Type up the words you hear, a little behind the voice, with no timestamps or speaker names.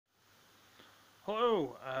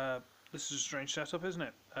Hello, this is a strange setup, isn't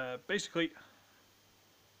it? Basically,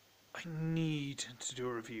 I need to do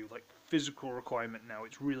a review, like physical requirement now.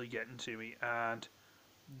 It's really getting to me, and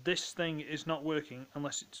this thing is not working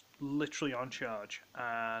unless it's literally on charge.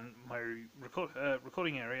 And my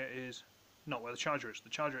recording area is not where the charger is. The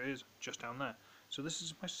charger is just down there. So this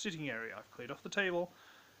is my sitting area. I've cleared off the table,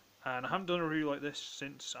 and I haven't done a review like this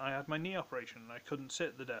since I had my knee operation and I couldn't sit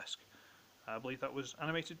at the desk. I believe that was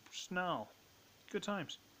animated snarl. Good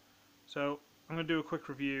times. So I'm going to do a quick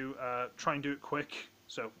review, try and do it quick,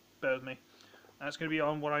 so bear with me. It's going to be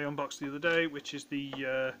on what I unboxed the other day, which is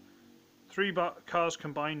the 3 cars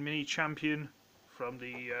combined mini champion from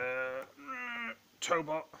the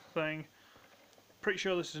Tobot thing. Pretty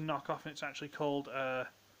sure this is a knockoff and it's actually called, oh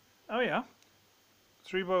yeah,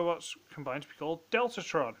 3 robots combined to be called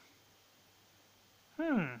Deltatron.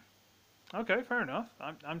 Okay, fair enough.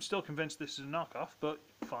 I'm still convinced this is a knockoff, but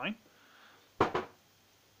fine.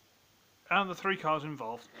 And the 3 cars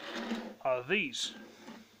involved are these.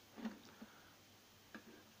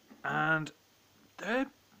 And they're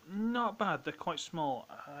not bad, they're quite small.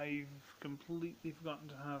 I've completely forgotten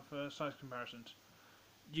to have size comparisons.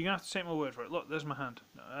 You're going to have to take my word for it. Look, there's my hand.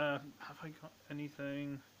 Have I got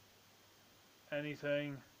anything?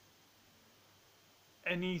 Anything?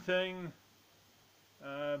 Anything?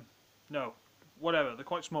 No. Whatever, they're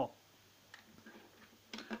quite small.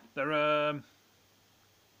 They're,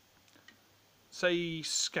 say,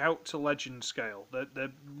 Scout to Legend scale.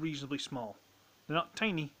 They're reasonably small. They're not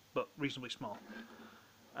tiny, but reasonably small.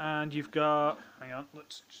 And you've got, hang on,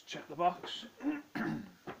 let's just check the box.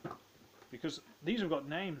 Because these have got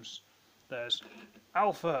names. There's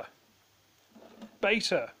Alpha,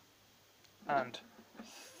 Beta, and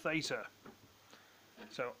Theta.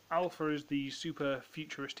 So Alpha is the super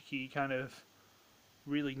futuristic-y kind of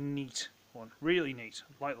really neat one. Really neat.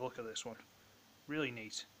 I like the look of this one. Really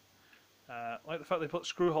neat. Like the fact they put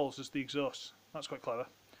screw holes as the exhaust. That's quite clever.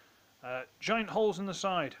 Giant holes in the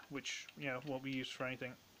side, which won't be used for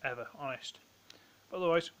anything ever, honest. But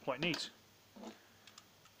otherwise, quite neat.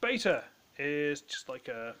 Beta is just like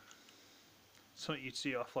something you'd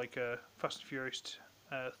see off like a Fast and Furious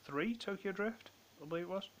 3 Tokyo Drift, I believe it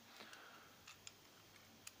was.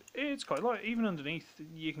 It's quite light. Even underneath,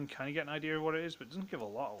 you can kind of get an idea of what it is, but it doesn't give a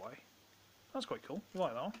lot away. That's quite cool. You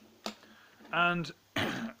like that one? And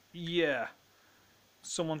yeah,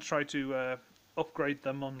 someone tried to upgrade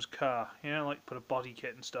their mum's car, like put a body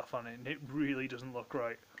kit and stuff on it, and it really doesn't look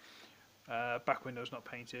right. Back window's not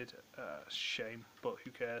painted, shame, but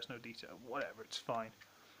who cares, no detail, whatever, it's fine.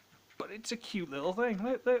 But it's a cute little thing,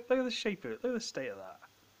 look at the shape of it, look at the state of that.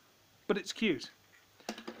 But it's cute.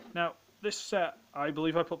 Now, this set, I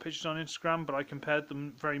believe I put pictures on Instagram, but I compared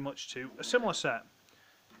them very much to a similar set,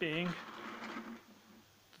 being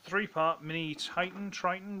 3-part mini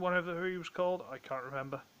Triton, whatever he was called, I can't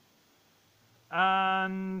remember.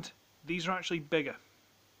 And these are actually bigger.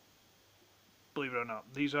 Believe it or not,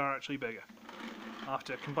 these are actually bigger. I'll have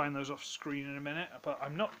to combine those off screen in a minute, but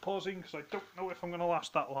I'm not pausing because I don't know if I'm going to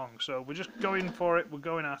last that long. So we're just going for it, we're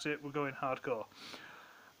going at it, we're going hardcore.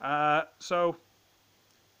 So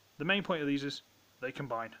the main point of these is they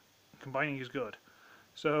combine. Combining is good.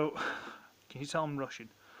 So, can you tell I'm Russian?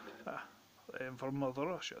 I'm from Mother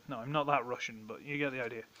Russia. No, I'm not that Russian, but you get the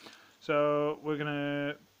idea. So we're going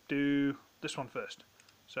to do this one first.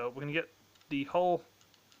 So we're going to get the whole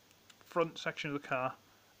front section of the car,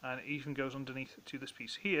 and it even goes underneath to this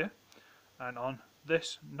piece here, and on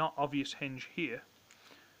this not obvious hinge here,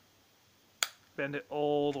 bend it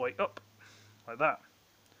all the way up, like that.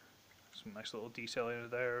 Some nice little detailing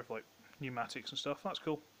there of like pneumatics and stuff, that's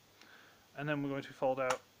cool. And then we're going to fold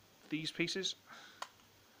out these pieces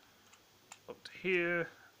up to here,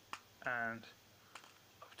 and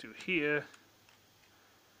up to here,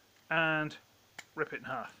 and rip it in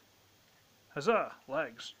half. Huzzah!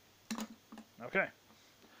 Legs. Okay.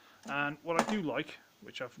 And what I do like,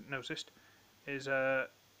 which I've noticed, is can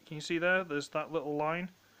you see there? There's that little line.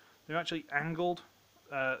 They've actually angled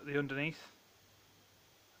the underneath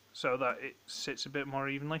so that it sits a bit more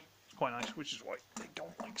evenly. It's quite nice, which is why they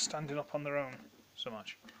don't like standing up on their own so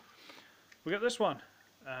much. We get this one.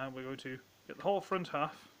 We're going to get the whole front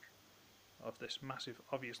half of this massive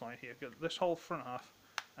obvious line here. Get this whole front half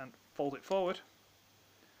and fold it forward.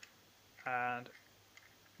 And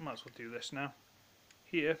might as well do this now.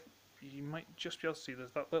 Here, you might just be able to see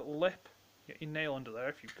there's that little lip. Get your nail under there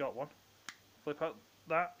if you've got one. Flip out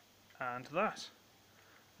that and that.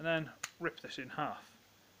 And then rip this in half.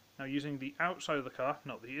 Now using the outside of the car,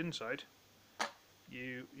 not the inside,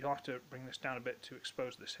 you'll have to bring this down a bit to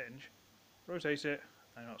expose this hinge. Rotate it,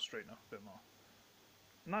 and it'll straighten up a bit more.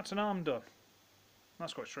 And that's an arm done.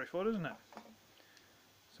 That's quite straightforward, isn't it?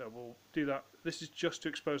 So we'll do that. This is just to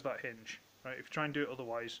expose that hinge. Right? If you try and do it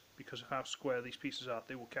otherwise, because of how square these pieces are,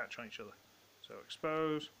 they will catch on each other. So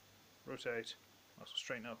expose, rotate, also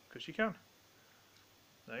straighten up, because you can.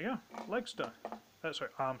 There you go. Legs done. Sorry,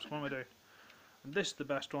 arms. What am I doing? And this is the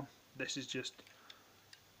best one. This is just...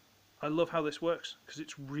 I love how this works, because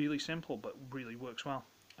it's really simple, but really works well.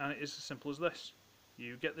 And it is as simple as this.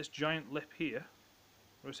 You get this giant lip here,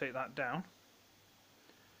 rotate that down.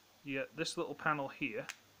 You get this little panel here,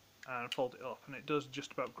 and fold it up, and it does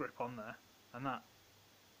just about grip on there. And that,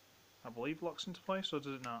 I believe, locks into place, or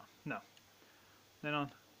does it not? No. Then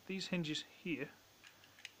on these hinges here,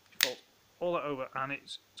 you fold all that over, and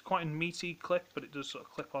it's quite a meaty clip, but it does sort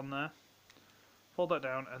of clip on there. Fold that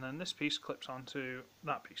down, and then this piece clips onto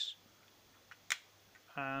that piece.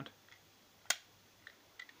 And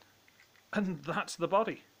that's the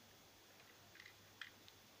body.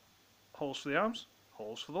 Holes for the arms,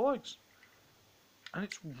 holes for the legs. And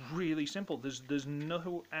it's really simple. There's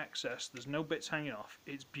no excess, there's no bits hanging off.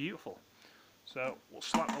 It's beautiful. So we'll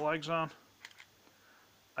slap the legs on.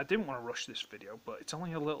 I didn't want to rush this video, but it's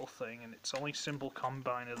only a little thing, and it's only simple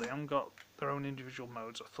combiner. They haven't got their own individual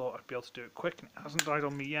modes. I thought I'd be able to do it quick, and it hasn't died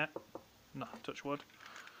on me yet. No, touch wood.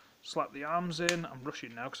 Slap the arms in. I'm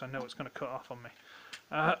rushing now because I know it's going to cut off on me.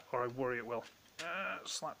 Or I worry it will.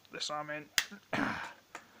 Slap this arm in.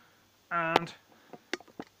 And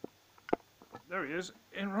there he is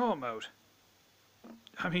in robot mode.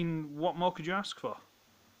 I mean, what more could you ask for?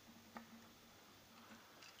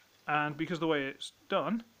 And because of the way it's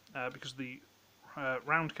done, because of the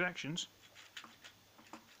round connections,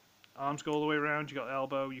 arms go all the way around, you've got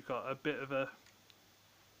elbow, you've got a bit of a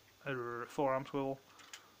forearm swivel,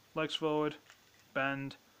 legs forward,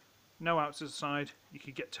 bend, no out to the side. You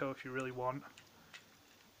could get toe if you really want,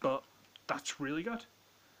 but that's really good.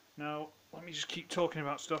 Now, let me just keep talking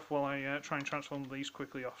about stuff while I try and transform these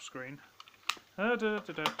quickly off screen.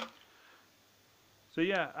 So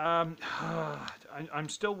yeah, I'm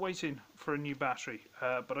still waiting for a new battery,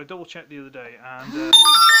 but I double checked the other day, and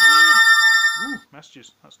ooh,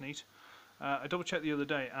 messages, that's neat. I double checked the other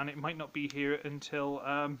day, and it might not be here until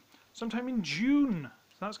sometime in June,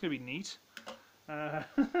 so that's going to be neat.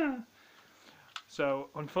 So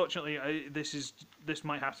unfortunately, this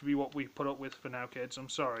might have to be what we put up with for now, kids. I'm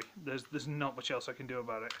sorry. There's not much else I can do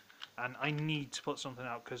about it, and I need to put something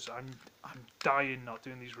out because I'm dying not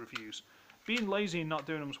doing these reviews. Being lazy and not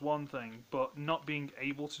doing them is one thing, but not being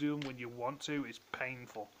able to do them when you want to is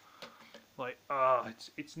painful. Like,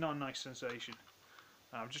 it's not a nice sensation.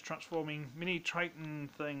 I'm just transforming mini Triton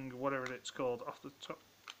thing, whatever it's called, off the top,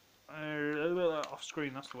 off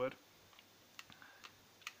screen. That's the word.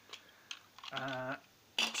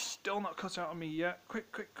 Still not cut out on me yet. Quick,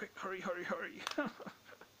 hurry.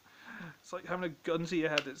 It's like having a gun to your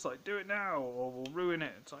head. It's like, do it now or we'll ruin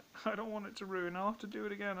it. It's like, I don't want it to ruin. I'll have to do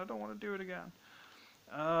it again. I don't want to do it again.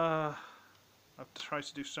 I've tried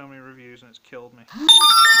to do so many reviews and it's killed me. Stop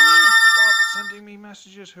sending me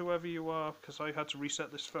messages, whoever you are, because I had to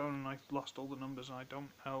reset this phone and I lost all the numbers and I don't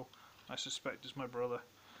know. I suspect it's my brother.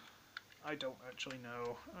 I don't actually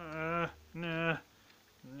know. Nah.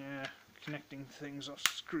 Connecting things off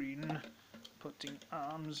screen, putting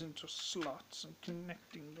arms into slots and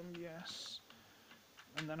connecting them, yes.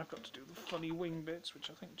 And then I've got to do the funny wing bits,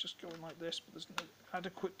 which I think just going like this, but there's no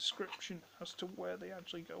adequate description as to where they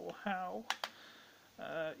actually go or how.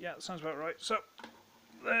 Yeah, that sounds about right. So,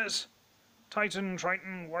 there's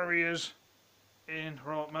Triton Warriors in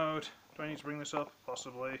robot mode. Do I need to bring this up?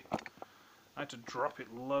 Possibly. I had to drop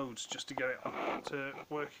it loads just to get it to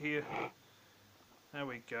work here. There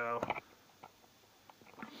we go.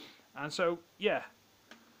 And so, yeah,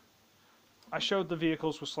 I showed the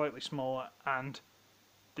vehicles were slightly smaller, and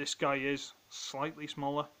this guy is slightly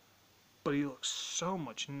smaller, but he looks so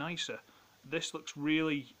much nicer. This looks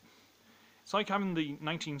really... It's like having the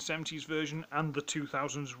 1970s version and the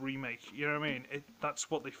 2000s remake, you know what I mean? That's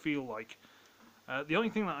what they feel like. The only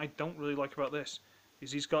thing that I don't really like about this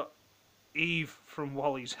is he's got Eve from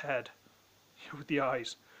Wally's head with the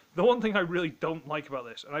eyes. The one thing I really don't like about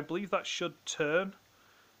this, and I believe that should turn,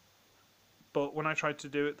 but when I tried to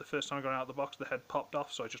do it the first time I got out of the box, the head popped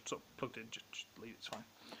off, so I just sort of plugged it in, just leave it, it's fine.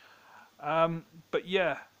 But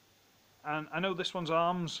yeah, and I know this one's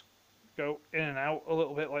arms go in and out a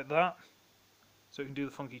little bit like that, so it can do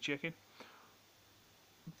the funky chicken.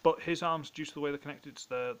 But his arms, due to the way they're connected, it's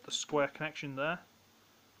the square connection there,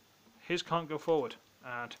 his can't go forward,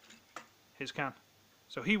 and his can.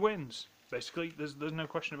 So he wins. Basically, there's no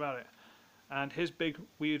question about it. And his big,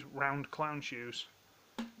 weird, round clown shoes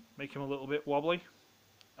make him a little bit wobbly.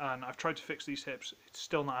 and I've tried to fix these hips. It's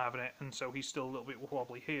still not having it, and so he's still a little bit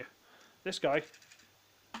wobbly here. This guy,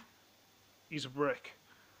 he's a brick.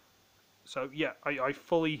 So yeah, I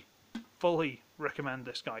fully recommend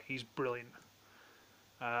this guy. He's brilliant.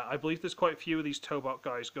 I believe there's quite a few of these Tobot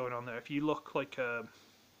guys going on there. If you look like,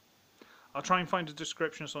 I'll try and find a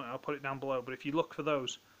description or something, I'll put it down below, but if you look for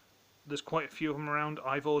those, there's quite a few of them around.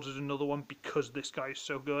 I've ordered another one because this guy is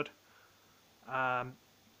so good.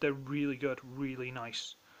 They're really good, really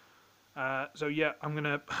nice. So yeah, I'm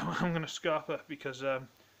gonna scarper because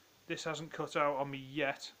this hasn't cut out on me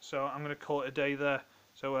yet, so I'm gonna call it a day there.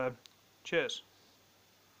 So cheers.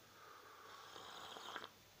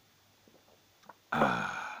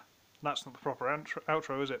 That's not the proper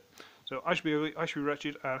outro, is it? So I should be ugly, I should be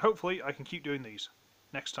wretched, and hopefully I can keep doing these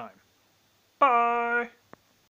next time. Bye!